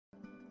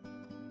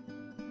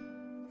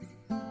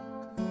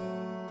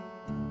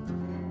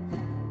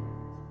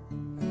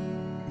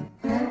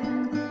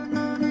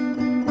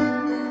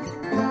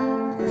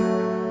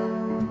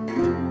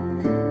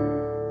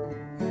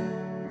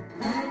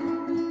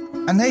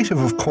A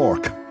native of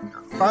Cork,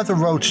 Father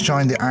Roach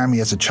joined the army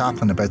as a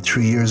chaplain about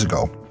 3 years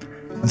ago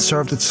and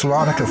served at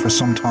Salonika for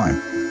some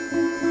time,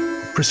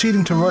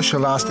 proceeding to Russia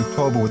last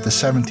October with the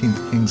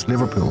 17th King's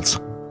Liverpools.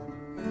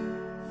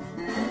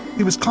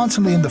 He was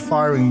constantly in the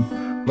firing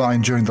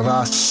line during the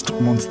last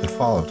months that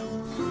followed,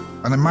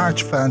 and in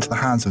March fell into the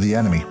hands of the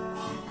enemy.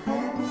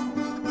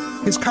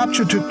 His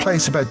capture took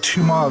place about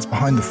 2 miles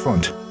behind the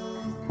front,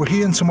 where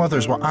he and some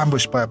others were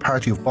ambushed by a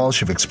party of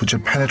Bolsheviks which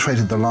had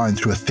penetrated the line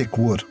through a thick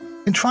wood.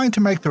 In trying to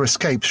make their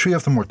escape, 3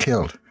 of them were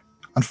killed,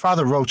 and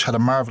Father Roach had a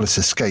marvellous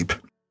escape,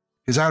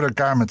 his outer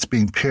garments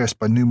being pierced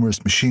by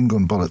numerous machine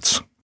gun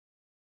bullets.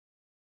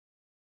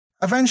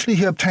 Eventually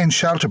he obtained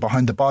shelter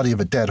behind the body of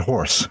a dead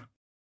horse.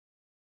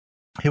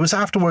 He was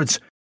afterwards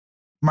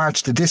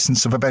marched a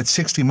distance of about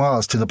 60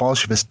 miles to the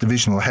Bolshevist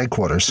divisional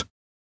headquarters,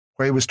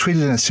 where he was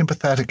treated in a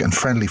sympathetic and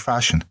friendly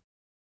fashion.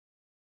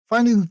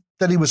 Finding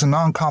that he was a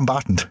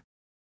non-combatant,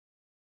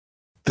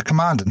 the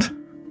commandant,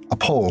 a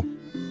Pole,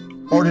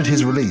 ordered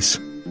his release,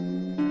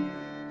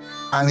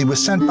 and he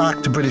was sent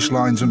back to British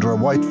lines under a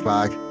white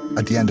flag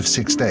at the end of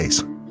 6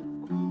 days.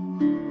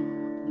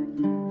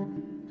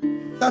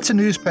 That's a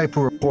newspaper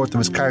report that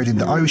was carried in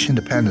the Irish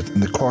Independent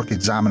and the Cork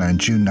Examiner in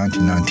June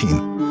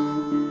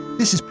 1919.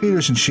 This is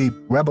Peters and Sheep,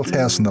 Rebel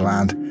Tales from the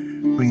Land,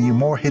 bringing you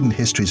more hidden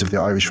histories of the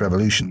Irish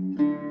Revolution.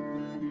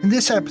 In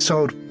this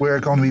episode, we're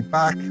going to be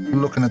back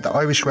looking at the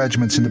Irish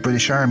regiments in the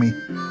British Army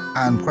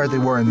and where they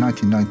were in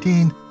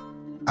 1919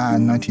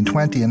 and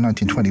 1920 and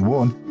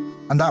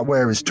 1921, and that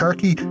where is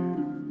Turkey,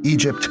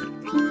 Egypt,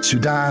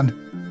 Sudan,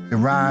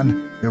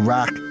 Iran,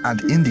 Iraq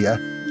and India,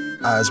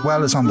 as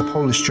well as on the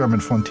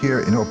Polish-German frontier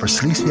in Upper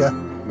Silesia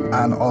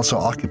and also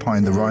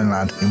occupying the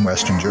Rhineland in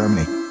Western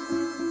Germany.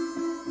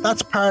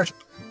 That's part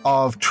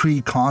of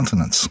 3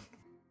 continents.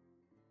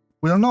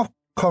 We'll not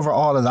cover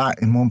all of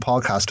that in one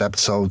podcast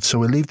episode, so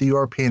we'll leave the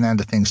European end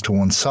of things to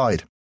one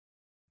side.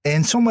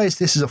 In some ways,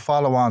 this is a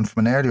follow-on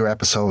from an earlier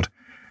episode,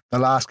 the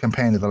last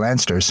campaign of the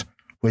Leinsters,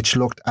 which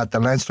looked at the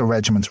Leinster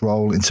Regiment's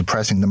role in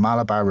suppressing the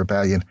Malabar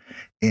Rebellion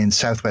in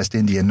southwest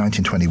India in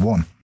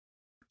 1921.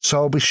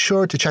 So be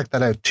sure to check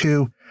that out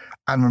too,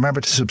 and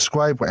remember to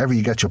subscribe wherever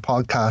you get your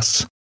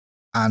podcasts,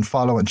 and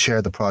follow and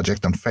share the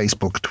project on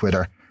Facebook,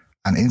 Twitter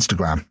and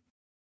Instagram.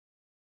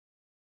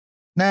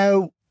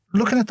 Now,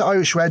 looking at the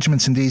Irish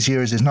regiments in these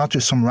years is not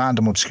just some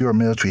random obscure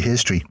military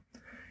history.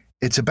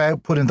 It's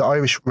about putting the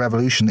Irish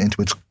Revolution into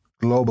its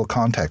global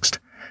context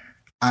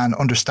and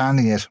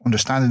understanding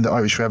the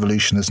Irish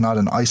Revolution as not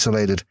an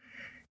isolated,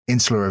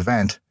 insular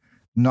event,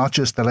 not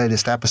just the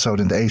latest episode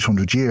in the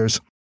 800 years,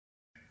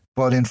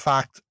 but in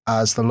fact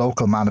as the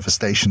local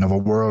manifestation of a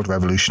world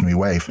revolutionary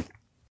wave.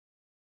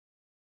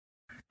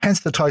 Hence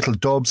the title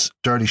Dubs,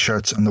 Dirty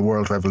Shirts and the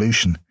World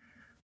Revolution.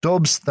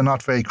 Dubs, the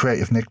not very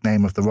creative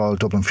nickname of the Royal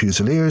Dublin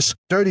Fusiliers.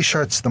 Dirty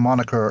Shirts, the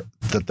moniker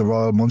that the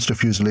Royal Munster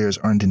Fusiliers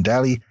earned in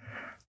Delhi.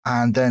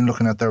 And then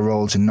looking at their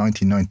roles in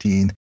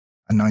 1919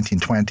 and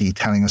 1920,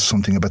 telling us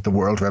something about the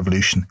world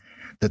revolution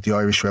that the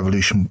Irish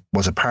Revolution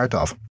was a part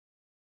of.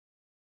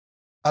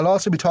 I'll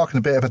also be talking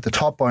a bit about the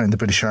top boy in the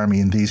British Army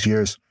in these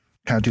years,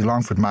 County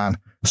Longford man,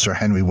 Sir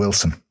Henry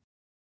Wilson.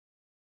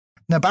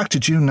 Now back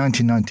to June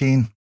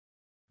 1919,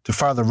 to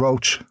Father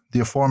Roach, the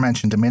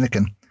aforementioned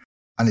Dominican,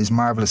 and his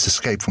marvellous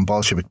escape from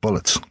Bolshevik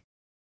bullets.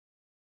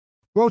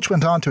 Roach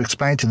went on to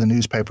explain to the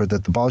newspaper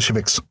that the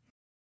Bolsheviks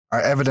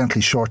are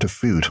evidently short of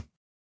food.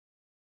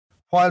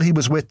 While he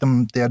was with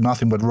them, they had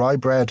nothing but rye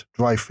bread,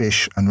 dry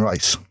fish and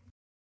rice.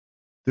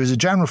 There is a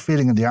general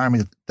feeling in the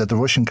army that the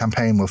Russian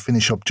campaign will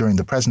finish up during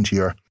the present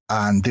year,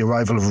 and the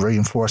arrival of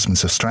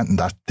reinforcements have strengthened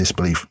that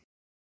disbelief.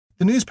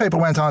 The newspaper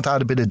went on to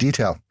add a bit of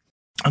detail.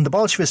 In the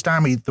Bolshevist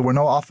army, there were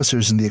no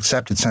officers in the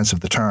accepted sense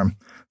of the term,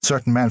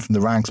 certain men from the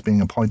ranks being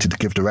appointed to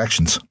give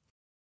directions.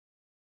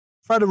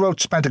 Father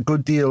Roach spent a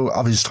good deal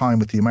of his time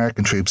with the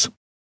American troops,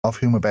 of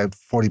whom about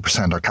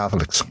 40% are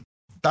Catholics.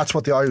 That's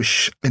what the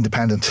Irish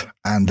Independent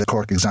and the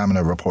Cork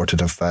Examiner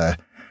reported of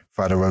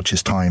Father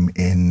Roach's time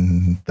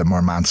in the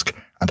Murmansk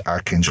and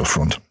Archangel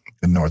front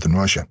in northern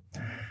Russia.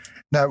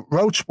 Now,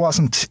 Roach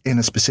wasn't in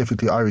a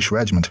specifically Irish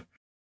regiment.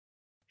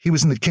 He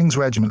was in the King's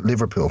Regiment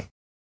Liverpool,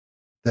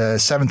 the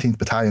 17th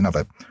Battalion of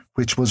it,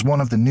 which was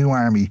one of the new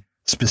army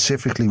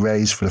specifically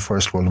raised for the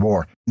First World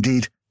War.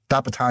 Indeed,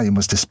 that battalion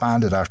was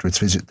disbanded after its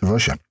visit to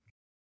Russia.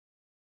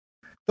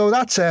 Though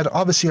that said,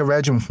 obviously a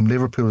regiment from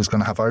Liverpool is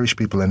going to have Irish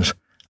people in it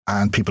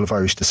and people of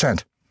Irish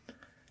descent.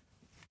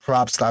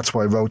 Perhaps that's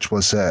why Roach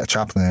was a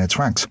chaplain in its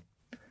ranks.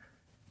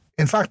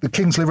 In fact, the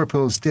King's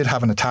Liverpools did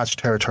have an attached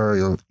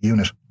territorial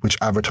unit which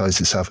advertised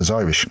itself as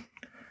Irish.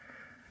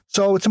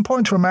 So it's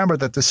important to remember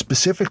that the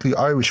specifically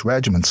Irish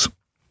regiments,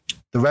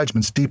 the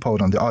regiments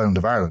depoted on the island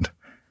of Ireland,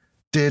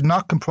 did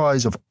not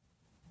comprise of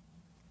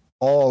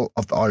all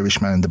of the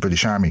Irishmen in the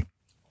British Army.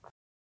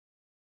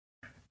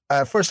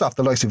 First off,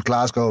 the likes of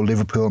Glasgow,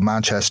 Liverpool,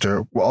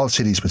 Manchester were all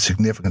cities with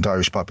significant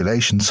Irish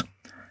populations,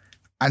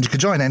 and you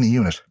could join any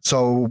unit.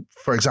 So,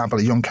 for example,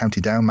 a young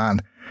County Down man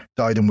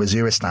died in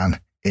Waziristan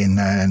in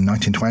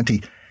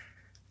 1920,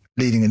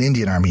 leading an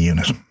Indian Army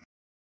unit.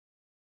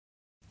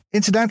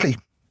 Incidentally,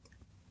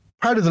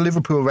 Part of the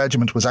Liverpool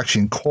Regiment was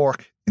actually in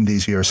Cork in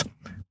these years,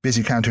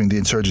 busy countering the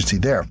insurgency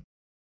there.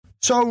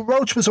 So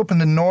Roach was up in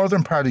the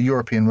northern part of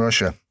European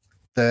Russia,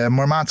 the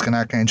Murmansk and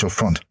Archangel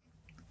front.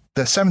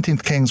 The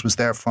 17th Kings was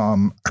there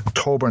from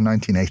October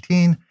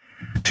 1918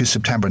 to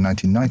September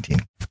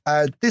 1919.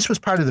 This was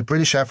part of the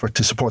British effort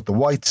to support the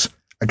Whites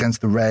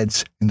against the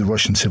Reds in the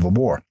Russian Civil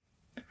War.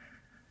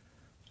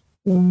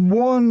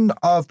 One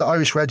of the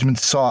Irish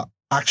regiments saw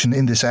action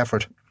in this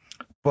effort,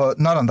 but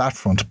not on that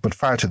front, but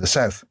far to the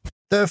south.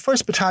 The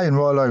 1st Battalion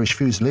Royal Irish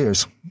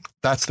Fusiliers,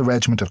 that's the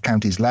regiment of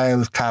counties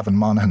Louth, Cavan,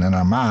 Monaghan and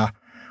Armagh,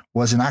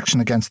 was in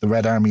action against the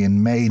Red Army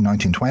in May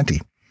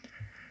 1920.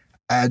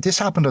 This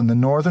happened on the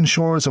northern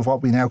shores of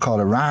what we now call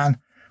Iran,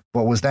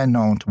 but was then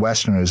known to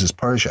Westerners as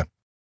Persia.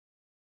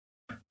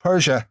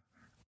 Persia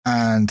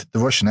and the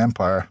Russian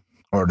Empire,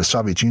 or the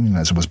Soviet Union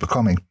as it was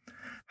becoming,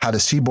 had a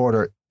sea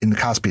border in the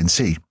Caspian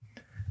Sea.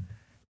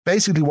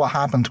 Basically what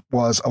happened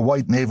was a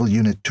white naval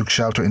unit took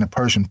shelter in a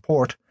Persian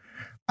port,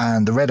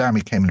 and the Red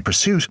Army came in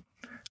pursuit,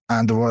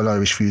 and the Royal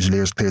Irish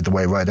Fusiliers cleared the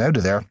way right out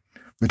of there,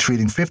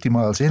 retreating 50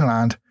 miles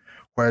inland,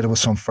 where there was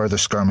some further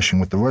skirmishing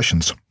with the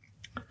Russians.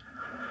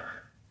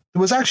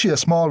 There was actually a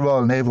small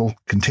Royal Naval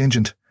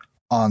contingent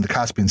on the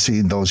Caspian Sea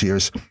in those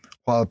years,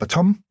 while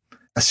Batum,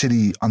 a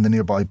city on the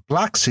nearby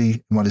Black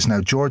Sea in what is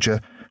now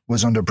Georgia,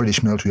 was under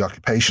British military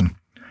occupation,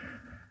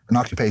 an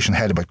occupation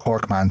headed by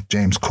Corkman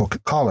James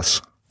Cook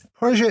Collis.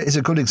 Persia is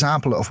a good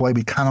example of why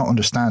we cannot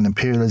understand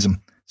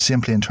imperialism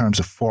simply in terms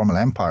of formal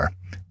empire,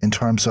 in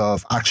terms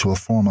of actual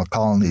formal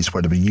colonies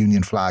where the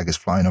Union flag is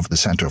flying over the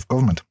centre of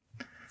government.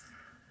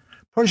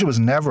 Persia was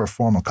never a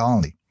formal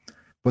colony,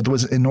 but there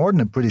was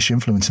inordinate British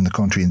influence in the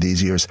country in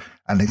these years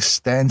and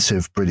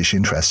extensive British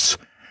interests,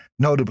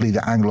 notably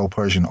the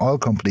Anglo-Persian Oil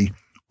Company,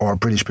 or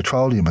British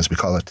Petroleum as we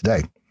call it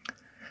today.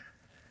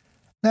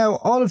 Now,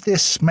 all of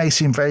this may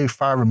seem very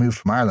far removed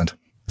from Ireland,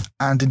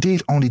 and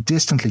indeed only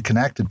distantly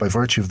connected by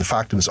virtue of the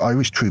fact it was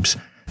Irish troops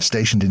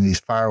stationed in these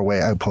faraway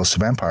outposts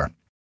of empire.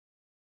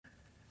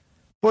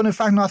 But in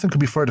fact, nothing could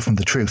be further from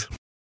the truth.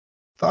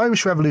 The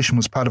Irish Revolution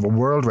was part of a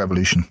world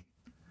revolution,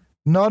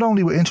 not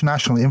only with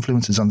international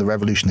influences on the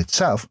revolution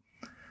itself,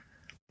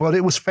 but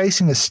it was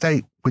facing a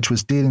state which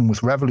was dealing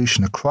with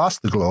revolution across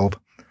the globe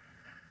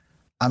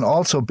and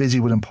also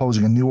busy with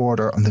imposing a new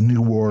order on the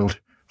new world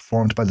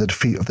formed by the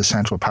defeat of the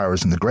Central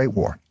Powers in the Great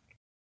War.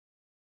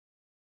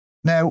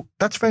 Now,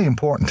 that's very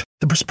important.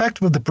 The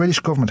perspective of the British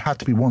government had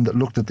to be one that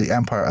looked at the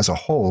empire as a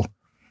whole,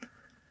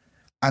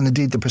 and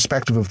indeed the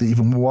perspective of the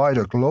even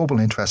wider global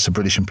interests of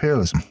British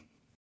imperialism.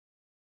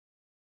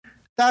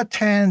 That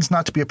tends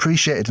not to be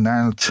appreciated in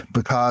Ireland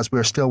because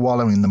we're still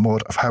wallowing in the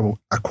mud of how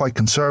a quite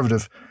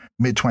conservative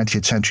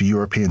mid-20th century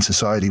European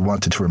society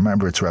wanted to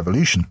remember its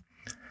revolution.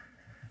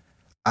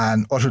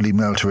 An utterly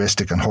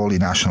militaristic and wholly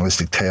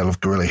nationalistic tale of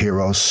guerrilla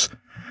heroes,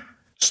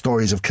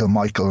 stories of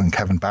Kilmichael and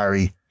Kevin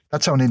Barry.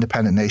 That's how an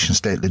independent nation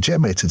state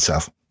legitimates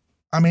itself.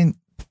 I mean,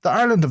 the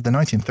Ireland of the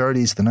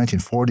 1930s, the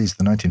 1940s,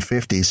 the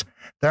 1950s,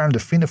 the Ireland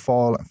of Fianna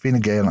Fáil and Fine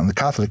Gael and the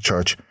Catholic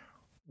Church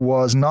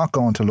was not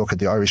going to look at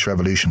the Irish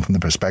Revolution from the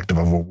perspective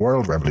of a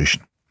world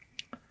revolution.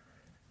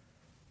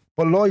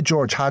 But Lloyd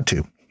George had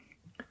to.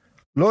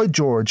 Lloyd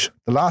George,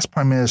 the last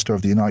Prime Minister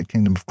of the United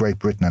Kingdom of Great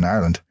Britain and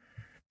Ireland,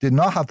 did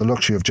not have the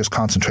luxury of just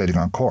concentrating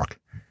on Cork.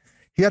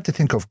 He had to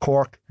think of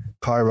Cork,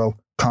 Cairo,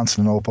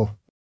 Constantinople,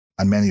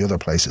 and many other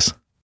places.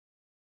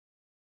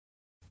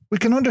 We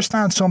can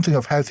understand something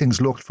of how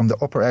things looked from the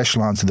upper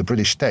echelons of the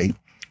British state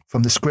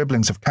from the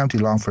scribblings of County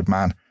Longford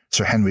man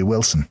Sir Henry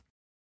Wilson.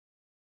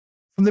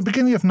 From the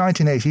beginning of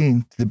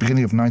 1918 to the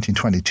beginning of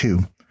 1922,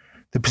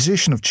 the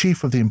position of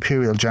Chief of the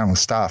Imperial General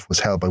Staff was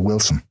held by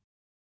Wilson.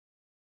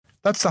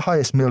 That's the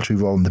highest military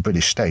role in the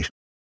British state.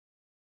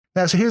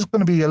 Now, so here's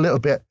going to be a little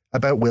bit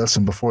about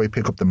Wilson before we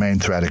pick up the main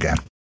thread again.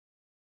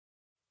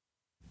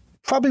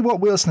 Probably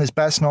what Wilson is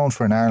best known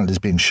for in Ireland is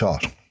being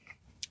shot.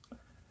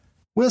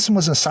 Wilson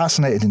was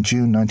assassinated in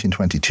June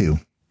 1922,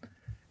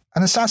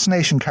 an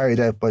assassination carried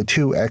out by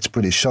two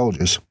ex-British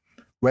soldiers,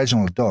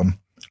 Reginald Dunn,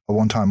 a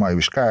one-time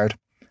Irish Guard,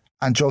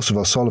 and Joseph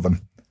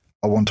O'Sullivan,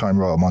 a one-time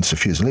Royal Munster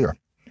Fusilier.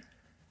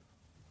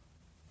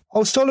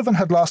 O'Sullivan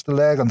had lost a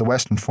leg on the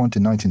Western Front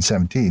in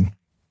 1917,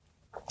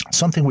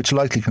 something which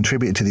likely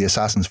contributed to the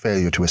assassin's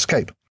failure to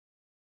escape.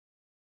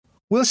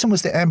 Wilson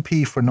was the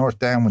MP for North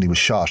Down when he was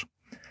shot,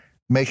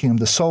 making him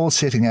the sole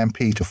sitting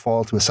MP to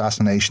fall to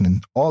assassination in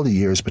all the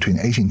years between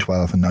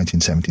 1812 and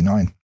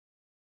 1979.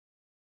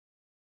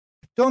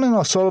 Dunn and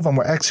O'Sullivan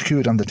were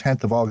executed on the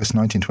 10th of August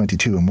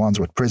 1922 in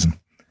Wandsworth Prison,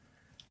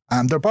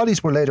 and their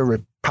bodies were later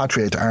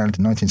repatriated to Ireland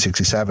in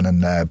 1967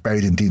 and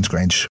buried in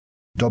Deansgrange,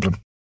 Dublin.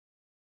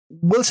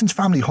 Wilson's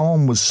family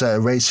home was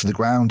razed to the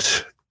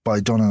ground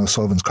by Dunn and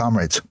O'Sullivan's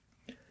comrades.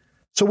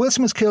 So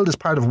Wilson was killed as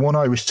part of one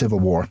Irish Civil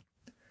War,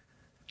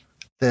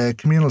 the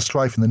communal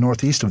strife in the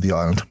northeast of the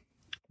island.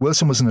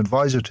 Wilson was an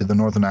advisor to the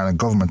Northern Ireland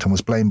government and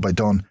was blamed by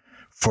Dunn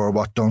for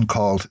what Dunn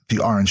called the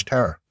Orange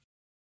Terror.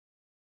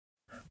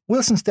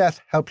 Wilson's death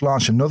helped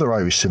launch another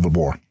Irish Civil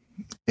War,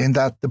 in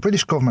that the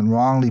British government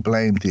wrongly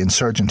blamed the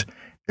insurgent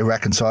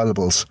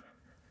irreconcilables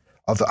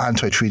of the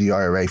anti-treaty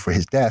IRA for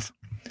his death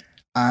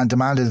and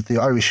demanded that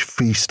the Irish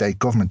Free State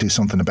government do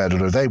something about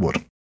it or they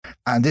would.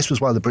 And this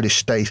was while the British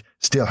state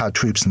still had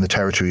troops in the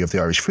territory of the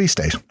Irish Free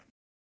State.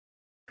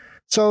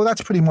 So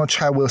that's pretty much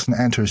how Wilson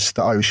enters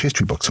the Irish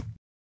history books.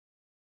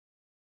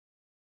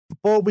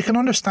 But we can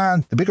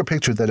understand the bigger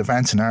picture that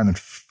events in Ireland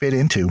fit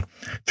into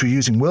through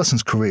using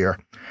Wilson's career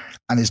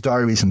and his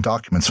diaries and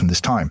documents from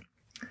this time.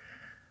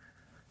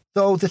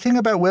 Though the thing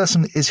about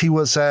Wilson is he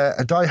was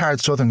a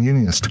die-hard Southern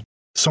Unionist,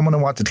 someone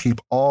who wanted to keep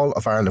all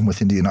of Ireland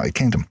within the United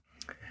Kingdom.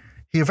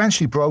 He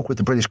eventually broke with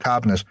the British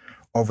cabinet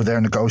over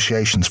their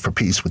negotiations for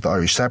peace with the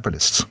Irish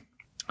separatists.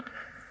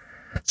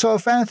 So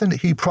if anything,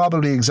 he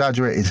probably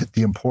exaggerated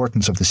the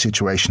importance of the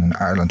situation in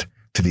Ireland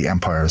to the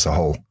empire as a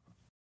whole.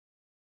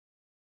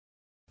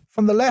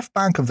 From the left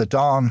bank of the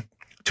Don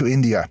to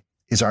India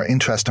is our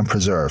interest and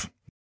preserve,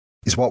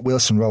 is what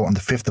Wilson wrote on the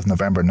 5th of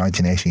November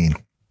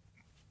 1918.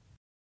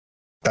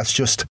 That's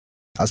just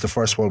as the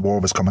First World War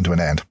was coming to an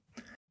end.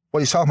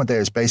 What he's talking about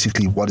there is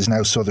basically what is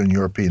now Southern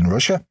European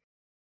Russia,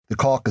 the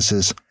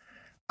Caucasus,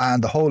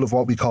 and the whole of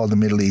what we call the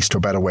Middle East or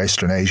better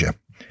Western Asia,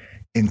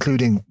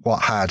 including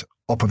what had,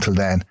 up until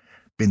then,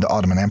 been the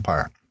Ottoman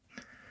Empire.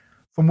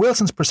 From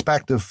Wilson's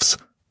perspectives,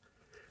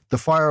 the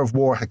fire of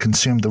war had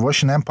consumed the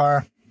Russian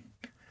Empire,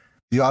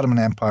 the Ottoman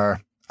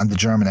Empire, and the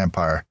German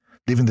Empire,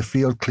 leaving the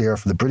field clear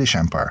for the British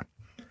Empire.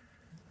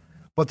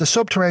 But the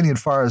subterranean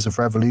fires of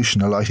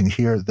revolution alighting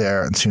here,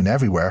 there, and soon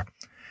everywhere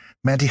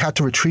meant he had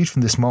to retreat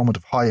from this moment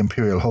of high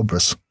imperial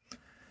hubris.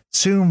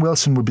 Soon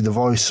Wilson would be the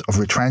voice of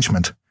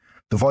retrenchment,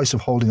 the voice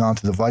of holding on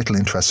to the vital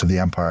interests of the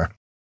empire,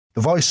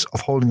 the voice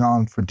of holding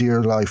on for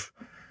dear life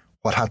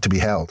what had to be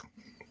held.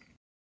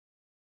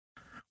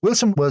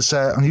 Wilson was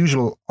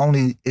unusual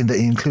only in that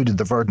he included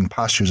the verdant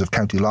pastures of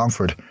County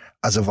Longford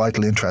as a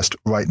vital interest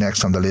right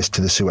next on the list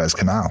to the Suez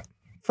Canal.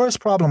 First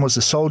problem was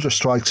the soldier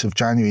strikes of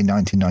January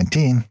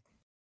 1919,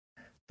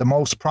 the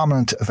most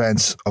prominent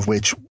events of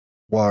which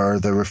were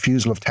the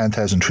refusal of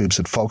 10,000 troops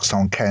at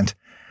Folkestone, Kent,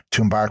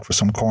 to embark for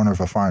some corner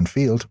of a foreign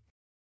field.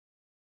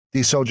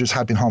 These soldiers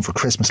had been home for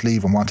Christmas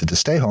leave and wanted to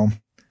stay home.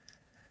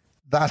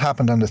 That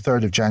happened on the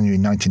 3rd of January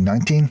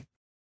 1919.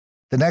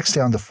 The next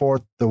day, on the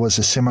 4th, there was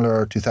a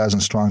similar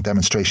 2,000-strong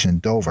demonstration in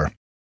Dover.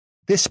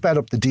 This sped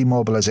up the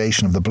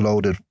demobilisation of the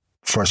bloated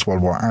First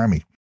World War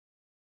army.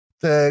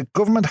 The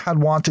government had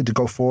wanted to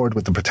go forward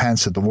with the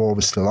pretence that the war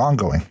was still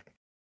ongoing.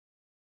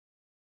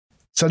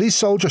 So these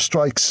soldier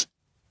strikes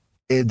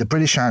in the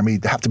British Army,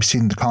 they have to be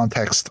seen in the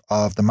context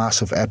of the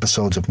massive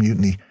episodes of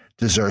mutiny,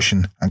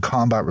 desertion and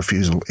combat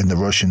refusal in the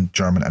Russian,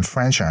 German and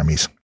French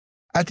armies.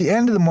 At the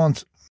end of the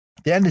month,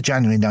 the end of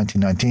January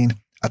 1919,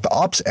 at the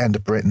opposite end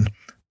of Britain,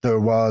 there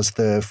was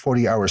the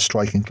 40-hour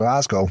strike in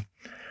Glasgow,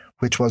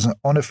 which was an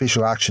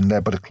unofficial action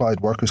led by the Clyde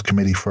Workers'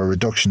 Committee for a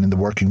reduction in the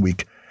working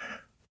week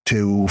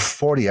to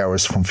 40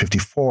 hours from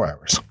 54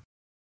 hours.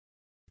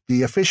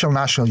 The official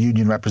National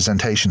Union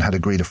representation had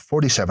agreed a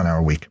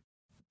 47-hour week.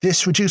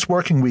 This reduced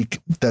working week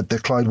that the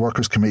Clyde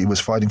Workers' Committee was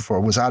fighting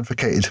for was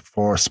advocated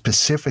for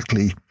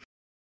specifically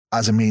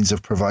as a means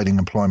of providing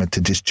employment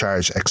to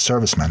discharged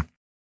ex-servicemen.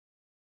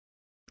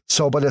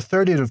 So by the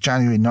 30th of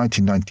January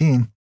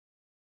 1919,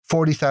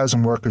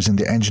 40,000 workers in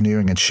the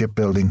engineering and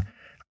shipbuilding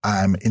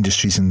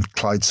industries in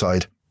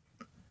Clydeside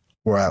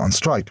were out on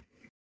strike.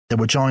 They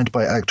were joined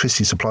by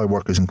electricity supply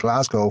workers in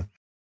Glasgow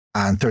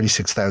and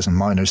 36,000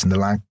 miners in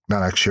the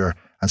Lanarkshire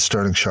and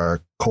Stirlingshire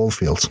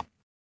coalfields.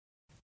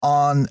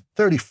 On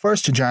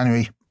 31st of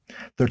January,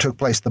 there took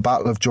place the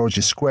Battle of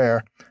George's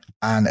Square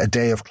and a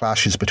day of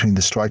clashes between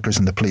the strikers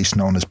and the police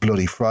known as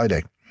Bloody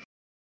Friday.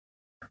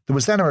 There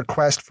was then a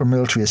request for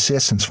military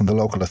assistance from the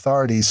local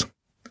authorities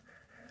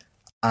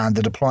and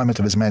the deployment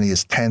of as many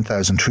as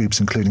 10,000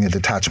 troops, including a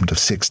detachment of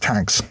 6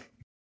 tanks.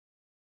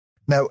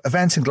 Now,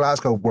 events in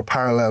Glasgow were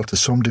parallel to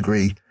some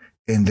degree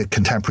in the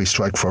contemporary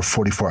strike for a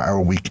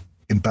 44-hour week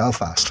in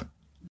Belfast.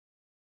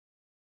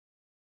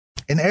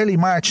 In early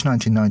March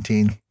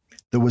 1919,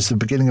 there was the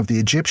beginning of the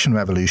Egyptian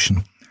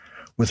Revolution,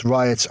 with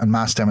riots and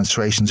mass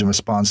demonstrations in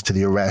response to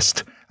the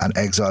arrest and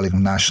exiling of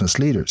nationalist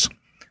leaders.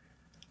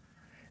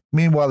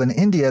 Meanwhile, in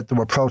India, there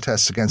were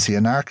protests against the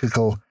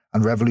Anarchical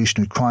and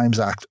Revolutionary Crimes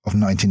Act of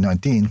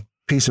 1919,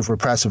 piece of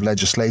repressive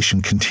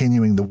legislation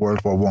continuing the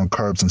World War I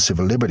curbs on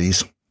civil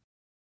liberties.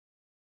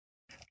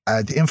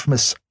 The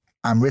infamous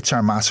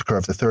Amritsar massacre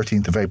of the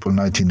 13th of April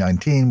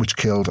 1919, which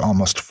killed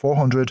almost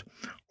 400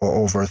 or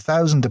over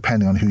 1,000,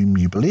 depending on whom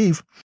you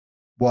believe,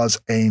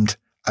 was aimed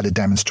at a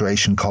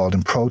demonstration called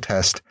in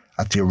protest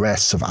at the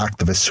arrests of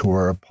activists who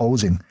were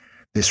opposing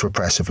this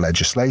repressive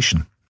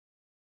legislation.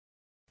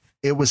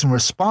 It was in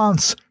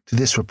response to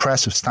this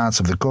repressive stance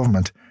of the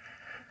government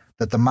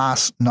that the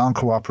mass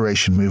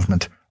non-cooperation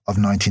movement of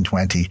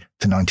 1920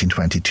 to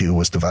 1922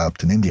 was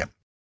developed in India.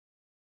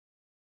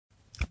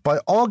 By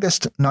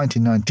August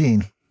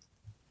 1919,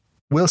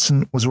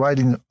 Wilson was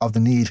writing of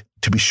the need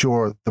to be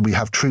sure that we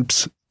have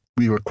troops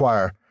we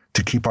require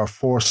to keep our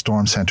 4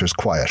 storm centres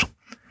quiet: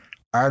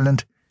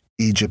 Ireland,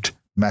 Egypt,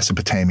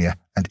 Mesopotamia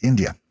and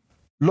India.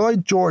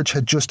 Lloyd George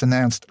had just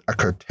announced a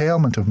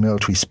curtailment of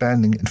military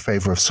spending in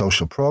favour of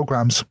social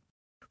programmes,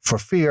 for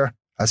fear,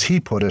 as he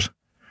put it,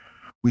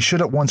 we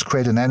should at once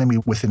create an enemy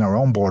within our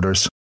own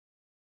borders,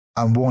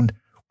 and one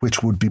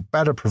which would be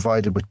better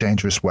provided with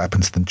dangerous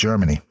weapons than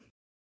Germany.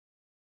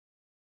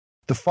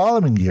 The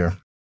following year,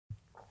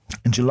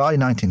 in July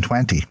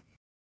 1920,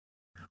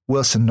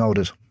 Wilson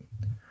noted,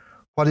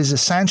 "What is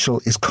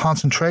essential is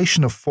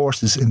concentration of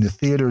forces in the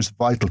theatres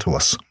vital to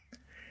us: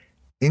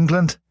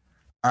 England,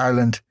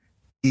 Ireland,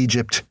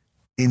 Egypt,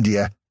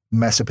 India,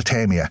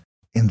 Mesopotamia,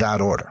 in that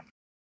order."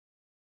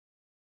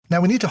 Now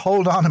we need to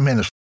hold on a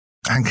minute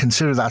and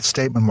consider that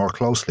statement more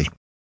closely.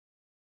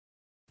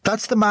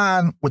 That's the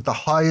man with the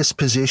highest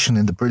position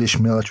in the British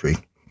military.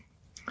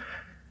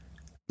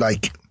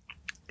 Like,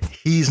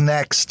 he's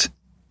next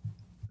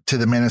to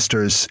the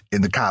ministers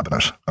in the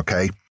cabinet,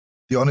 okay?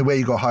 The only way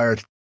you go higher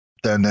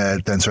than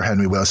Sir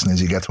Henry Wilson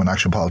is you get to an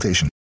actual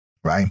politician,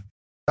 right?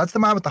 That's the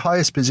man with the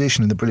highest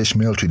position in the British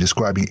military,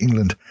 describing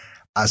England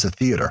as a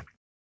theatre.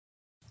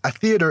 A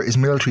theatre is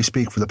military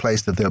speak for the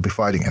place that they'll be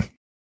fighting in.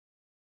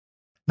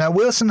 Now,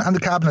 Wilson and the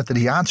cabinet that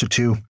he answered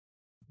to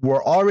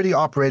were already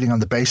operating on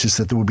the basis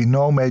that there would be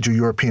no major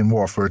European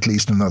war for at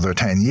least another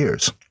 10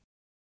 years,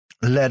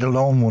 let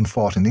alone one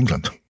fought in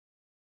England.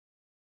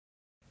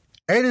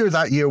 Earlier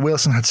that year,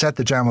 Wilson had set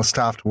the General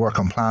Staff to work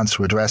on plans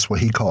to address what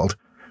he called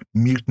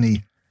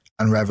mutiny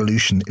and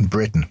revolution in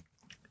Britain.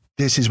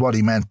 This is what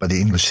he meant by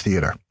the English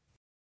theatre.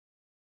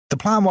 The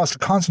plan was to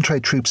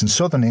concentrate troops in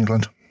southern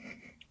England,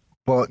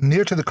 but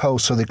near to the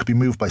coast so they could be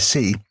moved by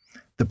sea,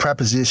 the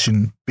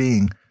preposition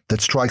being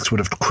that strikes would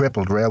have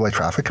crippled railway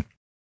traffic.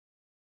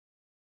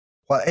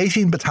 While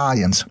 18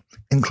 battalions,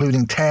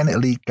 including 10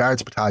 elite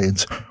guards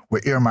battalions,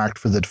 were earmarked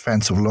for the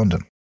defence of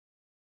London.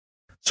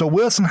 So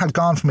Wilson had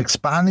gone from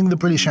expanding the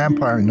British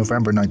Empire in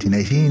November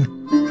 1918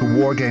 to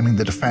wargaming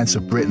the defence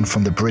of Britain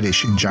from the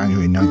British in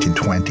January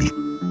 1920.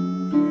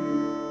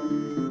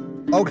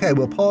 Okay,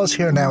 we'll pause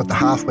here now at the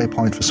halfway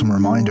point for some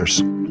reminders.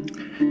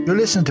 You're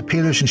listening to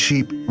Peelers and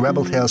Sheep,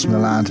 Rebel Tales from the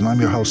Land, and I'm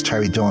your host,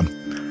 Terry Dunn.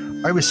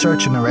 I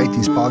research and narrate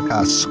these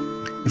podcasts.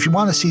 If you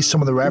want to see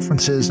some of the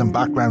references and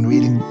background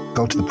reading,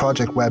 go to the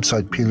project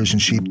website,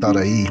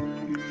 peelersandSheep.ie.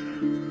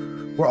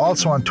 We're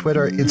also on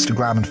Twitter,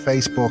 Instagram and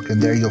Facebook,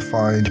 and there you'll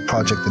find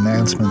project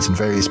announcements and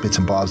various bits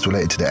and bobs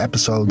related to the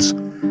episodes,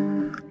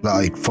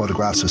 like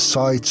photographs of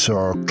sites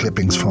or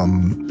clippings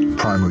from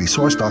primary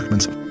source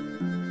documents.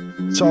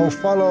 So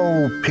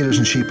follow Peelers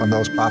and Sheep on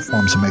those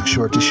platforms and make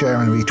sure to share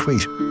and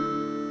retweet.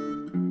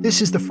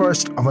 This is the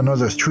first of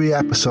another 3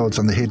 episodes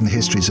on the hidden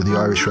histories of the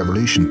Irish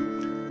Revolution.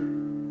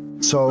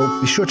 So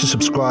be sure to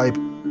subscribe,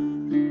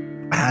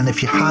 and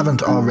if you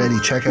haven't already,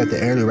 check out the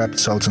earlier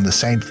episodes on the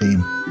same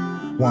theme.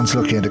 One's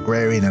looking at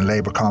agrarian and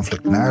labour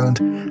conflict in Ireland,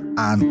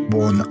 and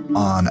one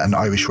on an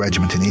Irish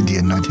regiment in India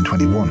in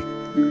 1921.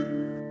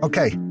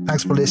 Okay,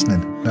 thanks for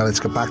listening. Now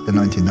let's get back to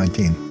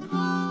 1919.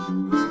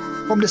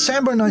 From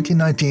December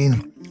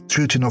 1919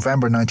 through to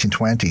November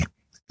 1920,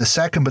 the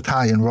 2nd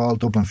Battalion Royal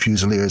Dublin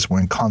Fusiliers were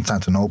in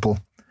Constantinople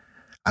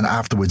and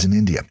afterwards in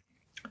India.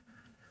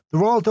 The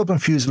Royal Dublin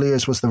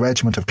Fusiliers was the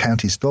regiment of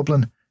counties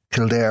Dublin,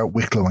 Kildare,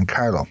 Wicklow and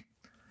Carlow.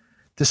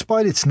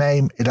 Despite its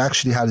name, it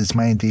actually had its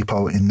main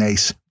depot in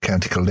Naas,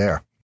 County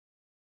Kildare.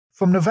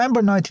 From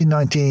November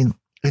 1919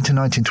 into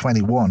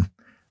 1921,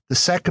 the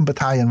 2nd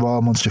Battalion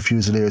Royal Munster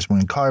Fusiliers were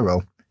in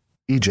Cairo,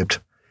 Egypt,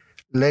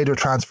 later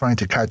transferring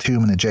to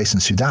Khartoum and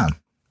adjacent Sudan.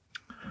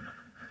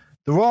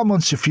 The Royal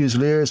Munster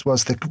Fusiliers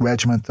was the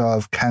regiment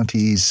of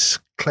counties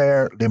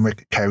Clare,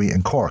 Limerick, Kerry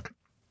and Cork.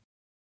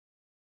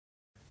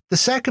 The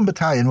 2nd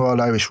Battalion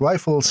Royal Irish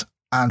Rifles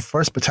and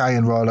 1st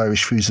Battalion Royal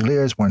Irish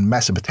Fusiliers were in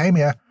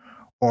Mesopotamia,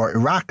 or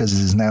Iraq as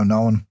it is now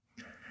known,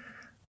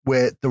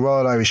 with the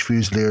Royal Irish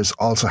Fusiliers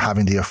also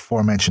having the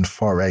aforementioned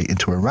foray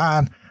into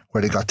Iran,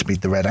 where they got to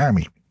beat the Red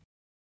Army.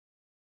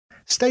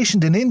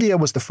 Stationed in India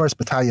was the 1st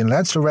Battalion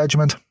Leinster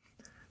Regiment,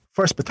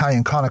 1st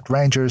Battalion Connacht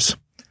Rangers,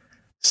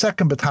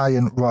 2nd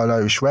Battalion Royal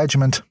Irish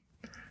Regiment,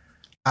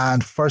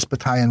 and 1st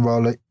Battalion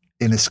Royal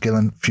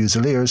Enniskillen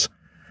Fusiliers,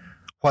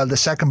 while the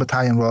 2nd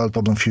Battalion Royal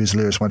Dublin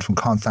Fusiliers went from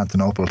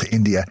Constantinople to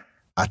India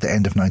at the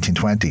end of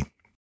 1920.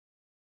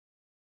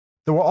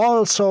 There were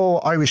also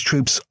Irish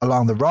troops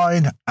along the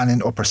Rhine and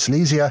in Upper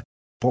Silesia,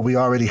 but we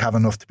already have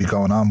enough to be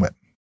going on with.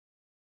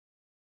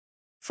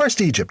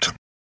 First, Egypt.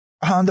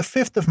 On the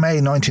 5th of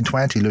May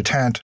 1920,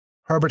 Lieutenant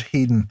Herbert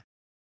Heaton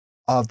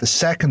of the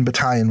 2nd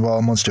Battalion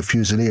Royal Munster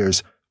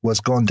Fusiliers was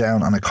gunned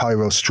down on a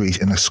Cairo street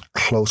in a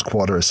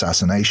close-quarter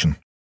assassination.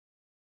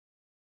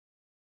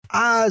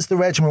 As the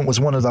regiment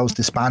was one of those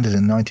disbanded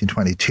in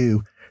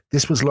 1922,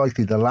 this was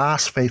likely the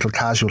last fatal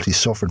casualty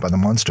suffered by the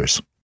Munsters.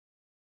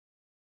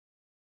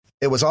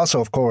 It was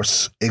also, of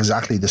course,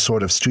 exactly the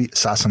sort of street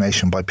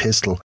assassination by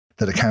pistol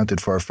that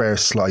accounted for a fair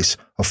slice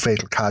of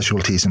fatal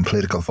casualties in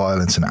political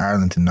violence in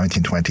Ireland in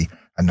 1920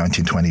 and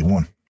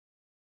 1921.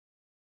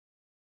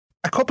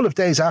 A couple of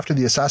days after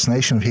the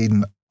assassination of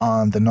Heaton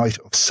on the night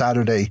of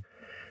Saturday,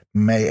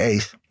 May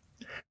 8th,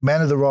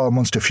 men of the Royal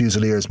Munster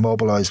Fusiliers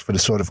mobilised for the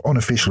sort of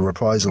unofficial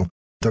reprisal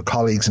their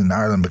colleagues in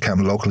Ireland became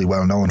locally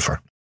well known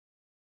for.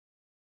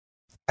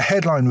 A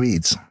headline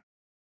reads,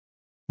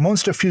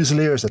 Munster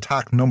Fusiliers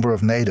attack number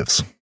of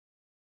natives.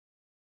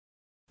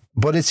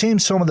 But it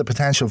seems some of the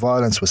potential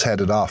violence was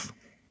headed off.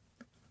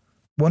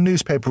 One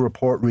newspaper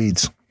report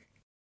reads,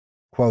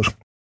 quote,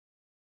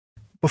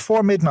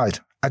 Before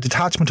midnight, a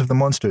detachment of the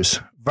Munsters,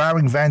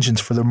 vowing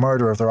vengeance for the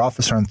murder of their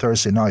officer on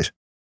Thursday night,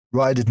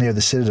 rioted near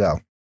the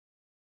citadel.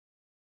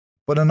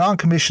 But a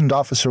non-commissioned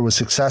officer was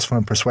successful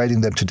in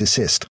persuading them to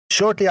desist.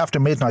 Shortly after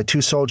midnight,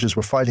 two soldiers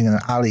were fighting in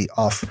an alley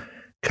off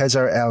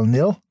Kezer El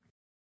Nil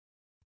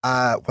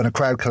when a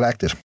crowd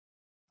collected.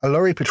 A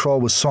lorry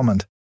patrol was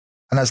summoned,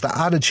 and as the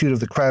attitude of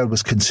the crowd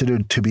was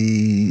considered to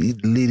be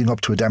leading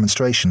up to a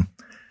demonstration,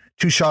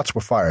 two shots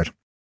were fired.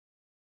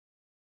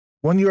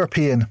 One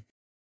European,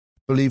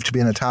 believed to be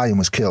an Italian,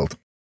 was killed.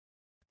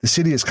 The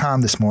city is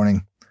calm this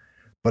morning,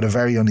 but a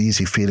very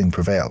uneasy feeling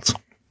prevails.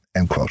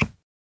 End quote.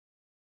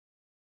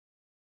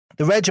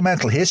 The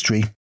regimental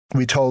history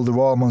retold the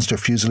Royal Munster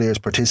Fusiliers'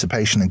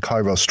 participation in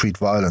Cairo street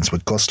violence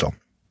with gusto.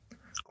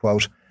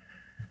 Quote,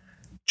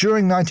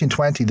 During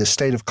 1920, the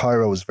state of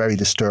Cairo was very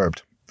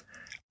disturbed,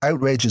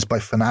 outrages by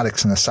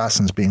fanatics and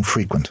assassins being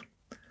frequent.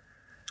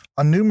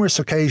 On numerous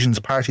occasions,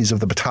 parties of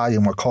the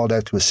battalion were called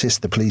out to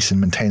assist the police in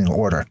maintaining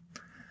order.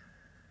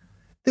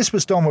 This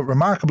was done with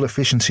remarkable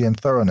efficiency and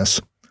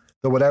thoroughness,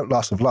 though without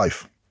loss of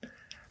life,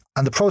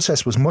 and the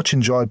process was much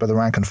enjoyed by the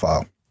rank and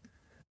file.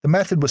 The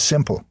method was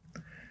simple.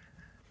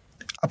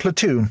 A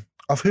platoon,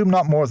 of whom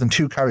not more than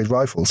two carried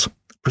rifles,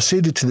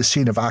 proceeded to the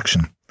scene of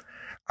action,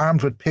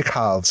 armed with pick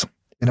halves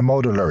in a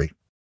motor lorry.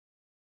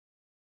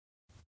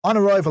 On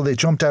arrival, they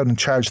jumped out and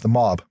charged the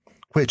mob,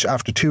 which,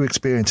 after two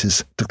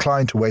experiences,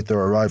 declined to wait their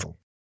arrival.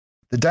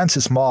 The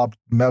densest mob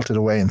melted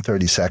away in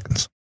 30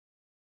 seconds.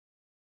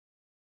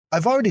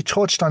 I've already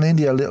touched on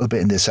India a little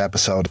bit in this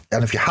episode,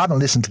 and if you haven't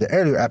listened to the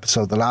earlier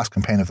episode, The Last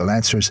Campaign of the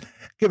Leinsters,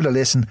 give it a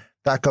listen.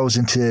 That goes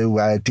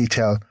into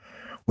detail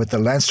with the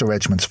Leinster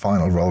Regiment's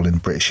final role in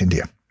British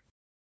India.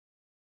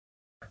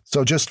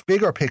 So just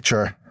bigger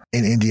picture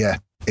in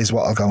India is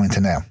what I'll go into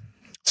now.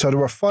 So there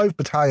were 5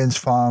 battalions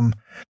from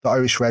the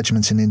Irish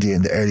regiments in India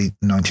in the early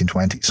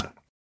 1920s.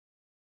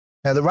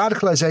 Now, the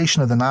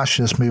radicalisation of the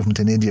nationalist movement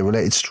in India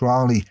related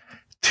strongly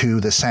to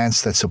the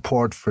sense that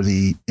support for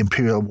the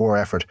imperial war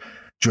effort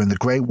during the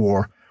Great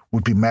War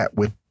would be met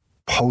with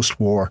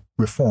post-war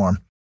reform,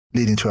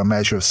 leading to a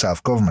measure of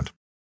self-government.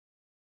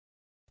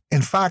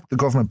 In fact, the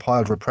government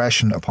piled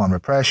repression upon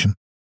repression,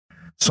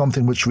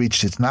 something which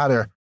reached its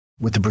nadir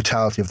with the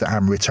brutality of the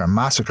Amritsar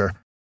massacre,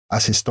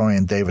 as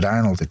historian David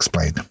Arnold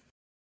explained.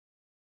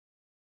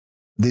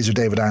 These are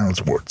David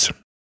Arnold's words.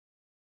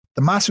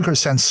 The massacre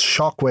sent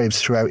shockwaves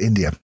throughout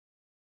India,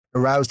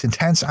 aroused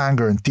intense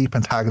anger and deep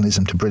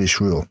antagonism to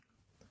British rule.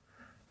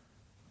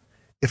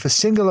 If a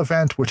single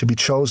event were to be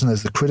chosen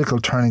as the critical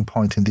turning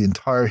point in the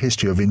entire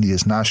history of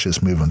India's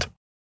nationalist movement,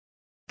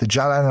 the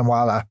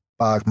Jallianwala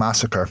Bagh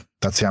massacre,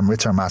 that's the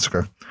Amritsar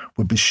massacre,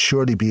 would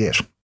surely be it.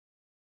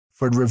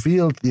 For it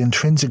revealed the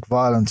intrinsic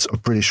violence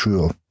of British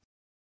rule,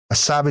 a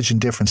savage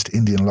indifference to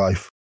Indian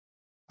life,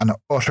 and an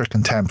utter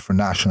contempt for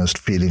nationalist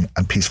feeling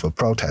and peaceful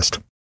protest.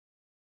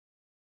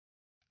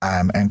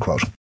 End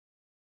quote.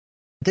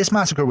 This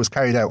massacre was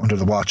carried out under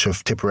the watch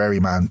of Tipperary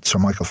man Sir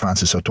Michael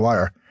Francis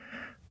O'Dwyer,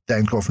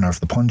 then governor of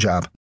the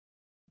Punjab.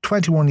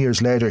 21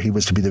 years later, he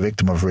was to be the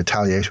victim of a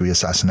retaliatory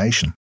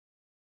assassination.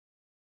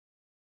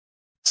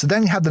 So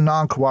then you had the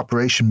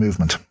non-cooperation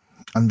movement.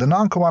 And the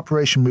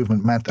non-cooperation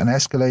movement meant an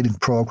escalating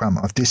programme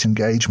of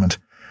disengagement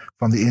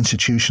from the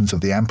institutions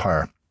of the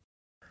empire,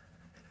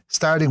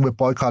 starting with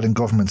boycotting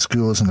government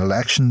schools and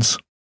elections,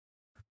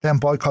 then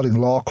boycotting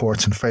law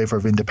courts in favour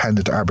of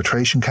independent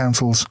arbitration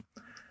councils,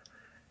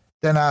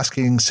 then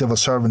asking civil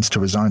servants to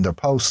resign their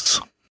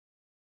posts,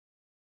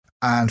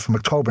 and from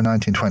October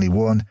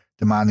 1921,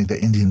 demanding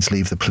that Indians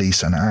leave the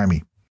police and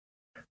army.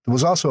 There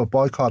was also a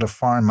boycott of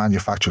foreign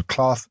manufactured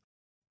cloth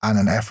and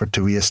an effort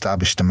to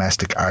re-establish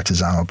domestic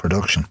artisanal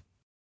production.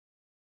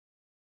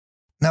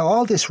 Now,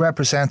 all this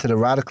represented a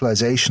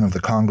radicalisation of the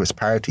Congress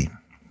Party,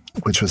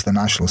 which was the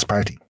Nationalist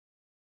Party.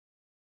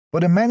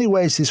 But in many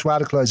ways, this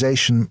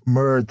radicalisation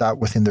mirrored that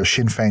within their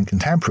Sinn Féin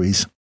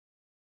contemporaries,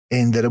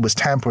 in that it was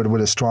tempered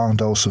with a strong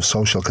dose of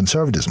social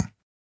conservatism.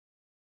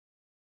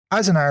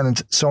 As in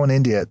Ireland, so in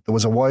India, there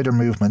was a wider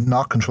movement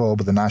not controlled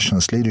by the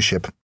nationalist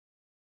leadership.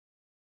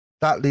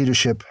 That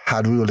leadership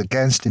had ruled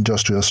against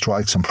industrial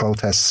strikes and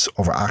protests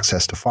over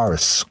access to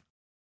forests.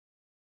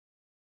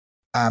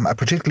 A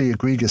particularly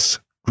egregious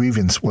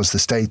grievance was the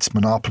state's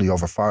monopoly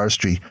over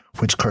forestry,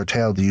 which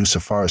curtailed the use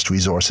of forest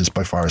resources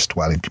by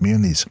forest-dwelling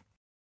communities.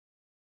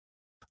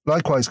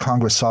 Likewise,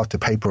 Congress sought to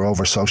paper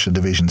over social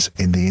divisions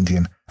in the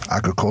Indian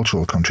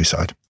agricultural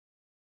countryside.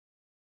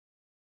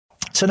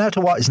 So now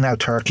to what is now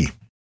Turkey.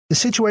 The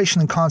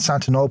situation in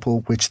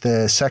Constantinople, which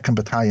the 2nd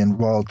Battalion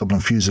Royal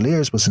Dublin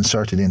Fusiliers was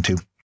inserted into,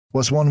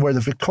 was one where the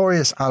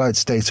victorious Allied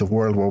states of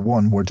World War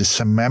I were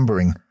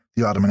dismembering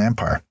the Ottoman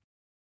Empire.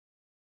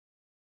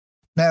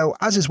 Now,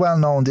 as is well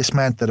known, this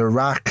meant that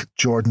Iraq,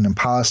 Jordan and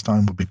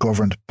Palestine would be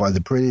governed by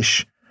the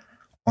British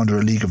under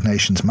a League of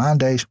Nations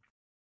mandate,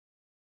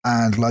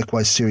 and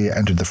likewise Syria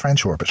entered the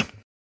French orbit.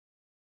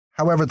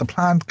 However, the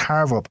planned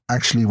carve-up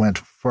actually went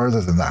further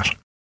than that.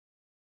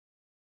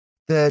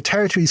 The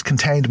territories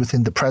contained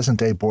within the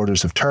present-day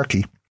borders of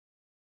Turkey,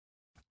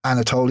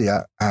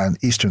 Anatolia and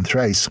Eastern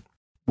Thrace,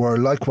 were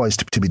likewise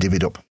to be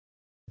divvied up.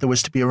 There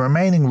was to be a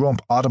remaining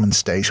rump Ottoman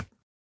state.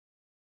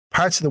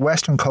 Parts of the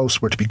western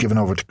coast were to be given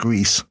over to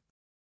Greece.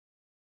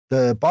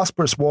 The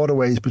Bosporus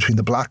waterways between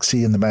the Black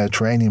Sea and the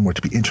Mediterranean were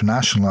to be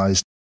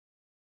internationalised,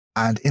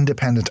 and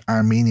independent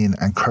Armenian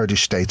and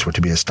Kurdish states were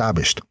to be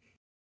established.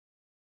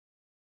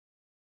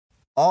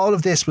 All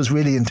of this was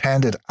really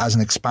intended as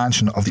an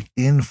expansion of the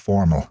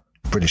informal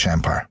British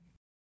Empire.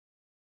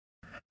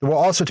 There were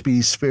also to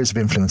be spheres of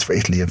influence for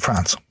Italy and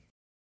France.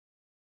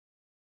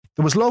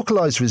 There was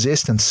localised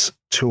resistance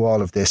to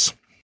all of this,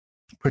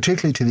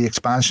 particularly to the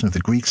expansion of the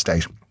Greek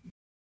state,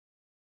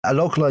 a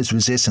localised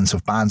resistance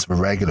of bands of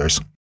irregulars.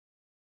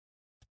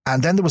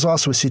 And then there was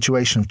also a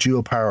situation of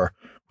dual power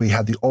where you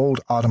had the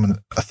old Ottoman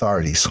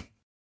authorities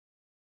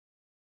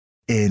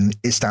in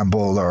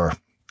Istanbul, or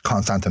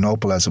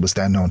Constantinople as it was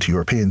then known to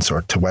Europeans,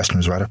 or to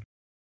Westerners rather,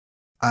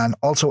 and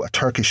also a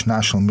Turkish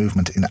national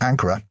movement in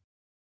Ankara.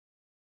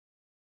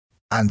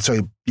 And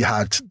so you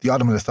had the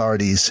Ottoman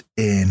authorities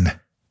in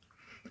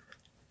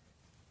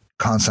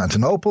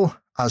Constantinople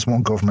as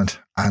one government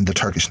and the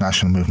Turkish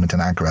national movement in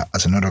Ankara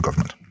as another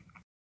government,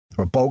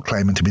 who were both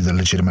claiming to be the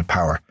legitimate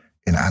power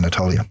in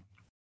Anatolia.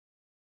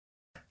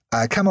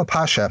 Kemal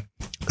Pasha,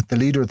 the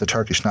leader of the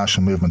Turkish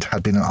national movement,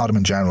 had been an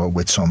Ottoman general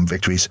with some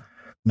victories.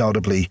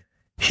 Notably,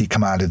 he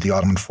commanded the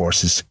Ottoman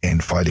forces in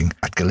fighting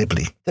at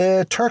Gallipoli.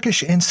 The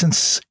Turkish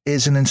instance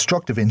is an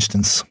instructive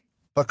instance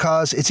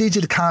because it's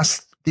easy to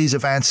cast these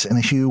events in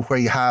a hue where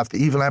you have the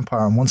evil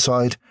empire on one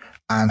side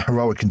and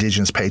heroic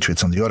indigenous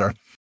patriots on the other.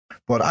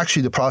 But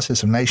actually the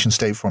process of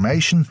nation-state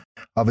formation,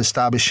 of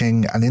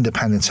establishing an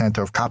independent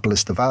centre of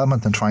capitalist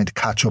development and trying to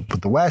catch up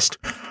with the West,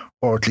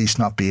 or at least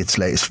not be its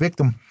latest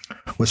victim,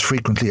 was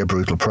frequently a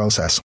brutal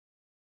process.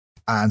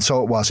 And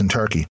so it was in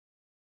Turkey.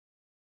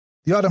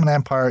 The Ottoman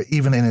Empire,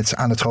 even in its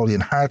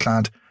Anatolian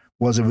heartland,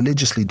 was a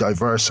religiously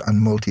diverse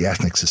and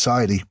multi-ethnic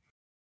society.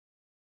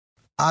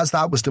 As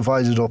that was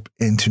divided up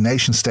into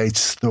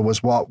nation-states, there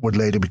was what would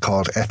later be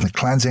called ethnic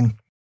cleansing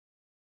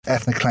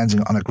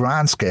on a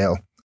grand scale,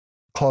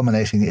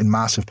 culminating in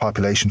massive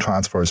population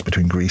transfers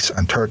between Greece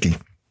and Turkey.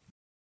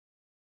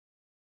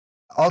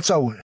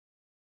 Also,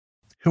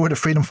 who were the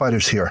freedom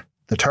fighters here?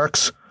 The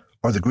Turks,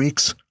 or the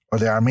Greeks, or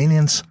the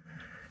Armenians?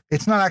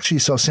 It's not actually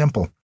so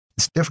simple.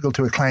 It's difficult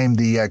to acclaim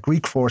the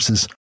Greek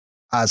forces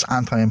as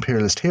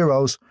anti-imperialist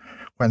heroes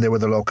when they were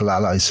the local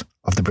allies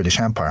of the British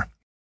Empire.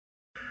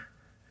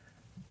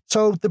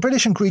 So the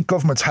British and Greek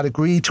governments had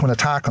agreed to an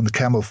attack on the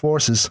Kemal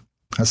forces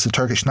as the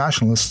Turkish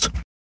nationalists,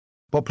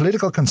 but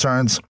political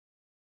concerns,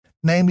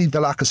 namely the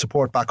lack of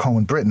support back home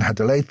in Britain, had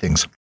delayed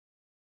things.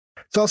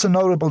 It's also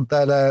notable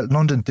that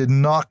London did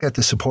not get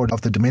the support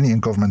of the Dominion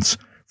governments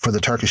for the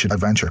Turkish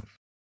adventure.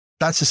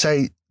 That's to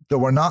say, there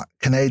were not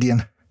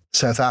Canadian,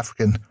 South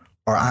African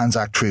or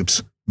Anzac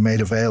troops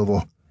made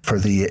available for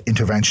the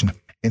intervention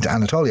into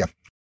Anatolia.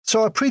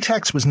 So a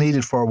pretext was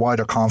needed for a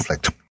wider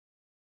conflict.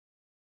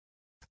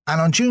 And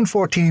on June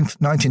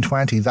 14th,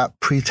 1920, that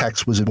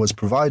pretext was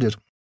provided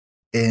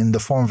in the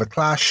form of a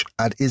clash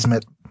at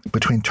Izmit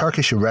between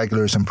Turkish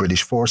irregulars and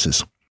British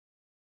forces.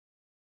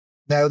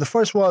 Now, the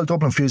first Royal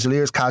Dublin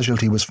Fusiliers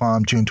casualty was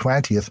found June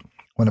 20th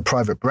when a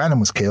Private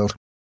Brennan was killed,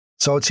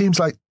 so it seems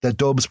like the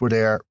Dubs were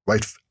there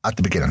right at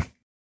the beginning.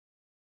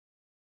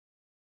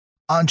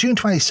 On June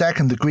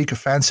 22nd, the Greek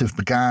offensive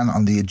began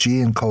on the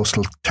Aegean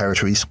coastal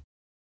territories.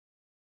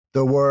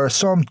 There were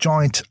some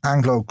joint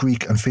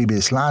Anglo-Greek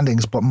amphibious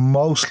landings, but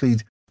mostly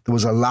there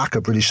was a lack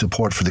of British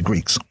support for the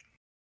Greeks.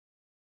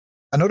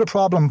 Another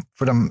problem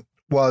for them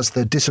was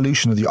the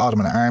dissolution of the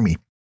Ottoman army,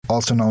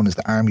 also known as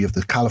the Army of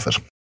the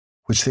Caliphate,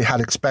 which they had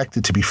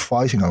expected to be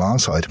fighting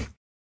alongside.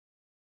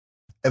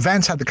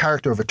 Events had the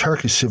character of a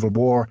Turkish civil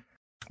war.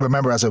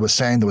 Remember, as I was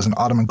saying, there was an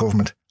Ottoman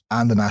government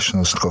and a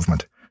nationalist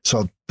government.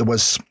 So there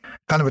was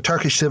kind of a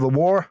Turkish civil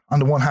war on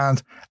the one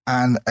hand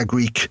and a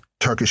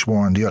Greek-Turkish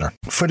war on the other.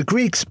 For the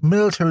Greeks,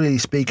 militarily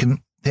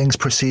speaking, things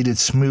proceeded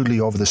smoothly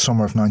over the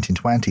summer of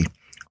 1920.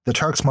 The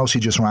Turks mostly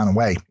just ran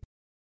away.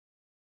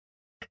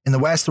 In the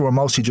west, there were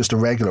mostly just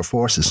irregular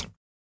forces.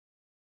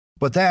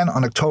 But then,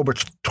 on October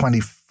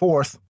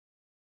 24th,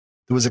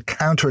 there was a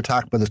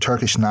counterattack by the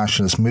Turkish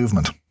nationalist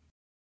movement.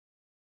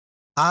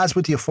 As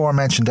with the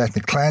aforementioned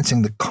ethnic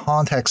cleansing, the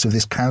context of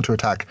this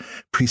counterattack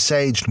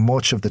presaged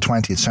much of the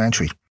 20th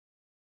century.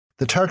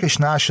 The Turkish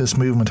nationalist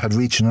movement had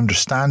reached an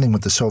understanding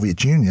with the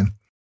Soviet Union,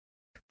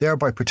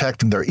 thereby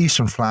protecting their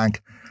eastern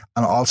flank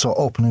and also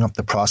opening up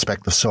the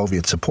prospect of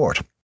Soviet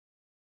support.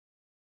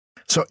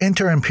 So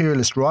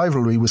inter-imperialist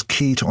rivalry was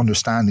key to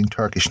understanding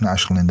Turkish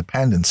national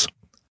independence.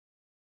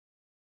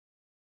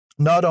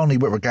 Not only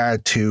with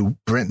regard to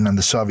Britain and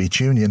the Soviet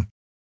Union,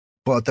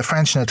 but the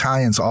French and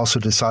Italians also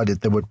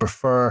decided they would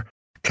prefer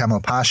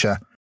Kemal Pasha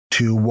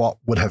to what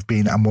would have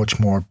been a much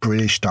more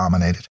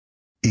British-dominated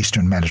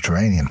Eastern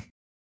Mediterranean.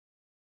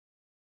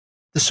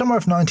 The summer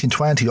of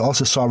 1920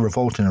 also saw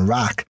revolt in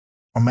Iraq,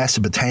 or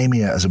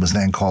Mesopotamia as it was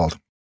then called.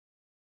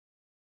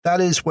 That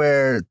is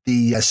where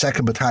the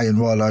 2nd Battalion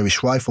Royal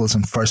Irish Rifles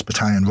and 1st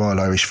Battalion Royal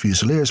Irish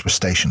Fusiliers were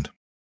stationed.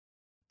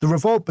 The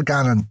revolt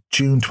began on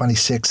June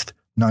 26,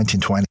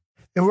 1920.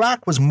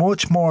 Iraq was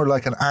much more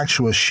like an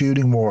actual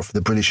shooting war for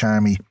the British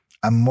Army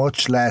and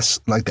much less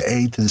like the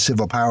aid to the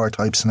civil power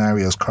type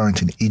scenarios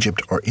current in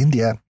Egypt or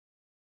India,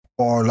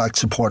 or like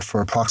support for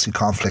a proxy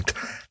conflict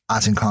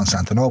as in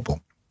Constantinople.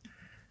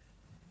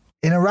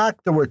 In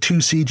Iraq, there were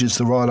 2 sieges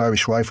the Royal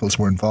Irish Rifles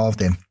were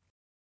involved in.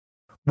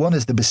 One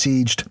as the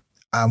besieged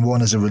and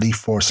one as a relief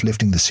force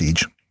lifting the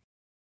siege.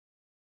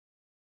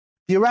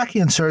 The Iraqi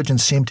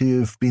insurgents seem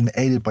to have been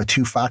aided by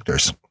 2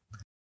 factors.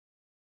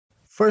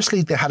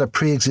 Firstly, they had a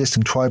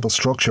pre-existing tribal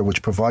structure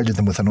which provided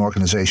them with an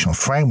organisational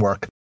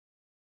framework,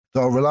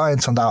 though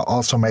reliance on that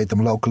also made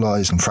them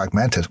localised and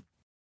fragmented.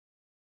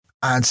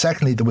 And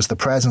secondly, there was the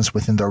presence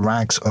within their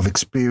ranks of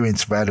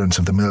experienced veterans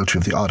of the military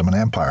of the Ottoman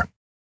Empire.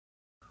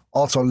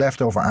 Also,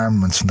 leftover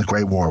armaments from the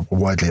Great War were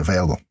widely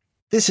available.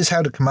 This is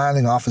how the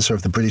commanding officer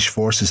of the British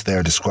forces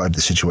there described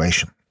the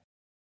situation.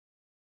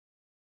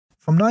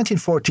 From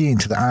 1914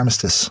 to the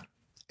armistice,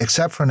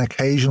 except for an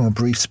occasional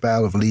brief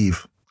spell of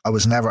leave, I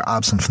was never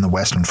absent from the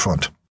Western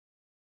Front,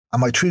 and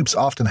my troops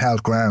often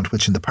held ground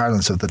which in the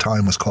parlance of the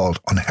time was called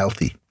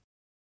unhealthy.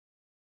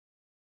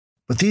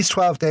 But these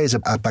 12 days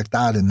at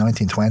Baghdad in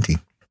 1920,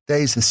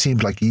 days that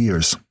seemed like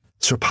years,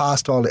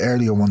 surpassed all the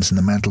earlier ones in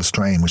the mental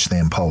strain which they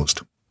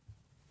imposed.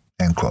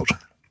 End quote.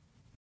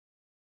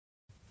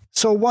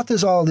 So what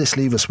does all this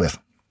leave us with?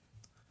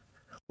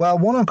 Well,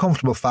 one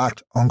uncomfortable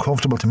fact,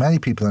 uncomfortable to many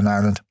people in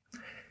Ireland,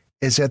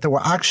 is that there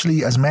were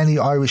actually as many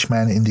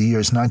Irishmen in the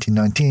years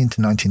 1919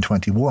 to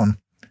 1921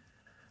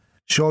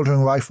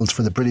 shouldering rifles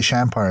for the British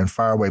Empire in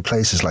faraway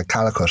places like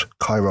Calicut,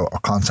 Cairo or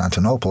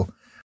Constantinople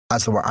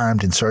as there were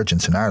armed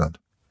insurgents in Ireland.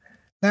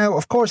 Now,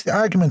 of course, the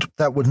argument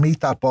that would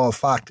meet that bald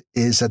fact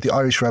is that the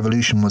Irish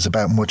Revolution was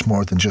about much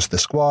more than just the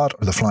squad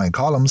or the flying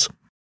columns,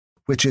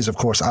 which is, of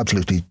course,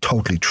 absolutely,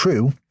 totally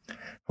true.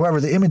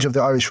 However, the image of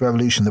the Irish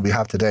Revolution that we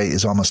have today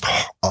is almost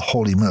a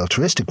wholly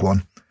militaristic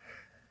one.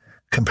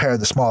 Compare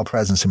the small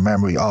presence in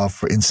memory of,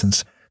 for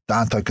instance, the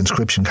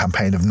anti-conscription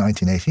campaign of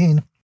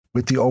 1918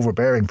 with the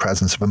overbearing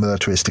presence of a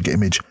militaristic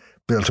image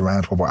built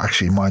around what were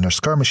actually minor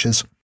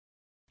skirmishes,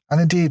 and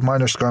indeed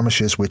minor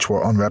skirmishes which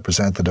were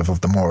unrepresentative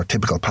of the more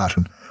typical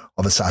pattern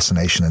of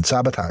assassination and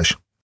sabotage.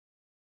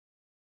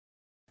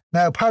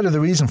 Now, part of the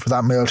reason for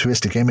that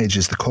militaristic image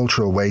is the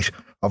cultural weight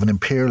of an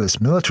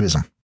imperialist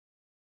militarism.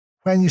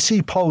 When you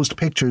see posed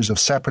pictures of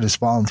separatist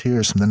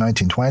volunteers from the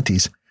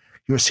 1920s,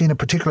 you are seeing a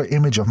particular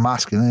image of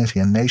masculinity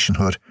and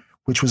nationhood,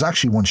 which was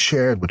actually once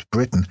shared with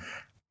Britain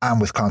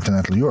and with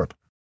continental Europe.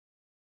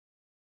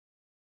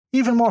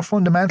 Even more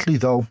fundamentally,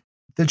 though,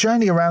 the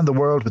journey around the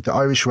world with the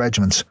Irish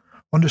regiments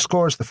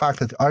underscores the fact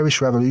that the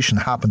Irish Revolution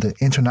happened in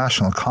the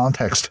international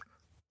context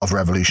of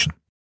revolution.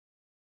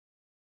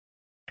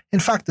 In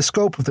fact, the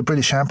scope of the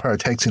British Empire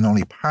takes in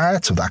only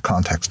parts of that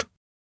context.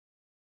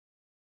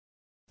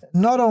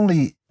 Not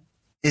only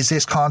is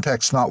this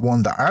context not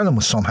one that Ireland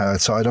was somehow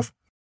outside of,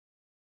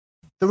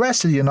 the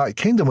rest of the United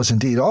Kingdom was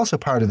indeed also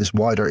part of this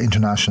wider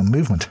international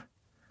movement.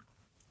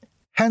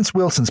 Hence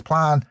Wilson's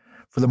plan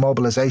for the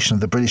mobilisation of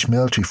the British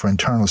military for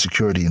internal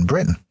security in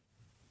Britain.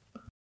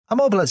 A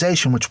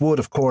mobilisation which would,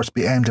 of course,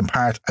 be aimed in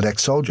part at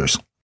ex-soldiers.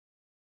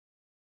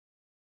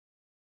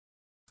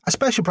 A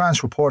special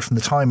branch report from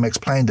the time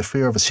explained the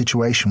fear of a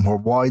situation where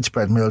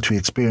widespread military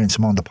experience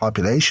among the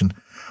population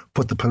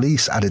put the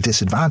police at a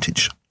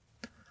disadvantage.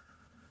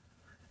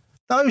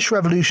 The Irish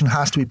Revolution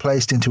has to be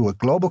placed into a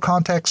global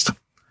context,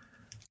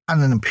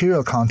 and an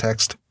imperial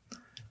context,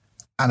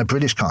 and a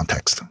British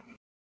context.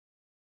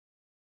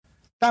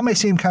 That may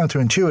seem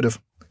counterintuitive,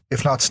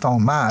 if not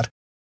stone mad,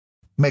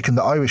 making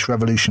the Irish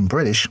Revolution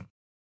British.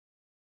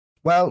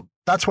 Well,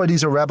 that's why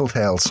these are rebel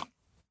tales.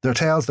 They're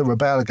tales that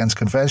rebel against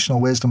conventional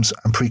wisdoms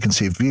and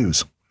preconceived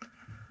views.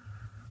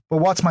 But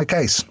what's my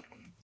case?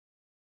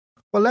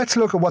 Well, let's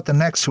look at what the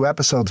next 2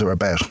 episodes are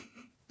about.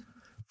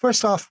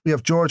 First off, we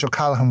have George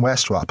O'Callaghan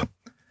Westrop,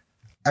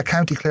 a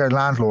County Clare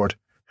landlord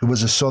who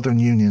was a Southern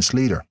Unionist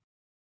leader.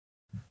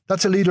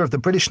 That's a leader of the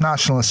British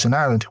nationalists in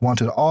Ireland who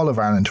wanted all of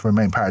Ireland to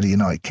remain part of the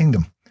United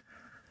Kingdom.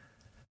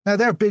 Now,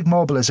 their big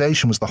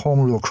mobilisation was the Home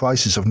Rule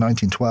crisis of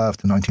 1912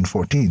 to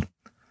 1914.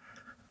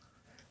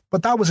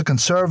 But that was a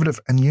conservative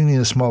and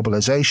unionist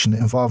mobilisation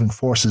involving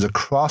forces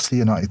across the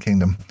United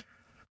Kingdom,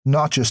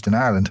 not just in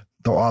Ireland,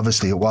 though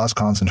obviously it was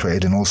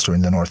concentrated in Ulster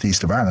in the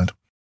northeast of Ireland.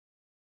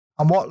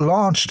 And what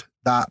launched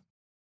that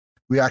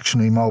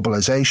reactionary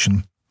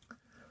mobilisation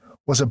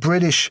was a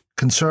British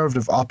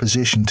conservative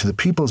opposition to the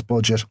people's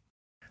budget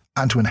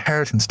and to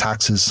inheritance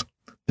taxes,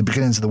 the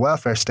beginnings of the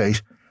welfare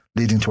state,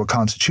 leading to a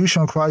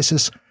constitutional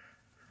crisis,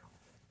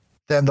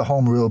 then the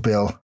Home Rule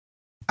Bill,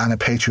 and a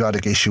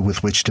patriotic issue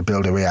with which to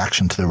build a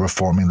reaction to the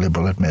reforming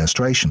Liberal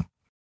administration.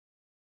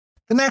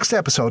 The next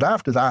episode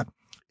after that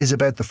is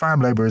about the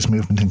farm labourers'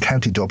 movement in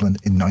County Dublin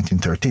in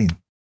 1913,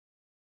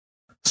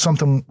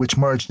 something which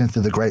merged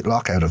into the Great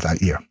Lockout of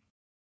that year.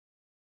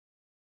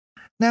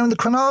 Now, in the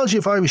chronology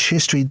of Irish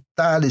history,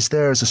 Dáil is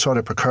there as a sort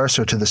of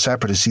precursor to the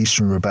separatist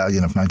Eastern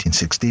Rebellion of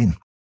 1916.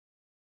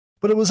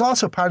 But it was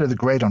also part of the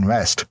Great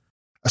Unrest,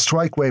 a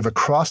strike wave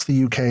across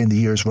the UK in the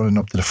years running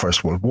up to the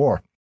First World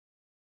War.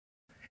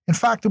 In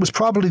fact, it was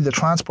probably the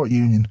Transport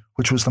Union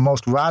which was the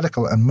most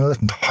radical and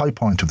militant high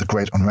point of the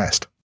Great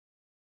Unrest.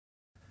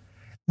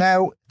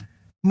 Now,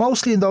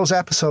 mostly in those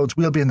episodes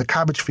we'll be in the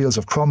cabbage fields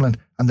of Crumlin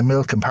and the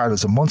milk and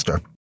parlours of Munster.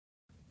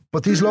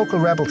 But these local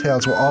rebel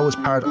tales were always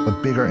part of a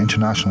bigger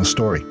international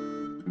story.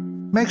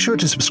 Make sure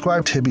to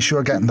subscribe to be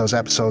sure getting those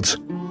episodes.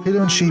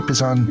 Pillow and Sheep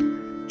is on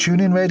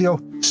TuneIn Radio,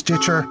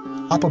 Stitcher,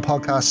 Apple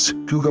Podcasts,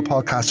 Google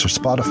Podcasts or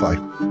Spotify.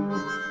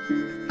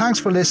 Thanks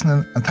for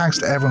listening, and thanks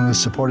to everyone who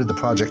has supported the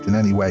project in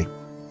any way.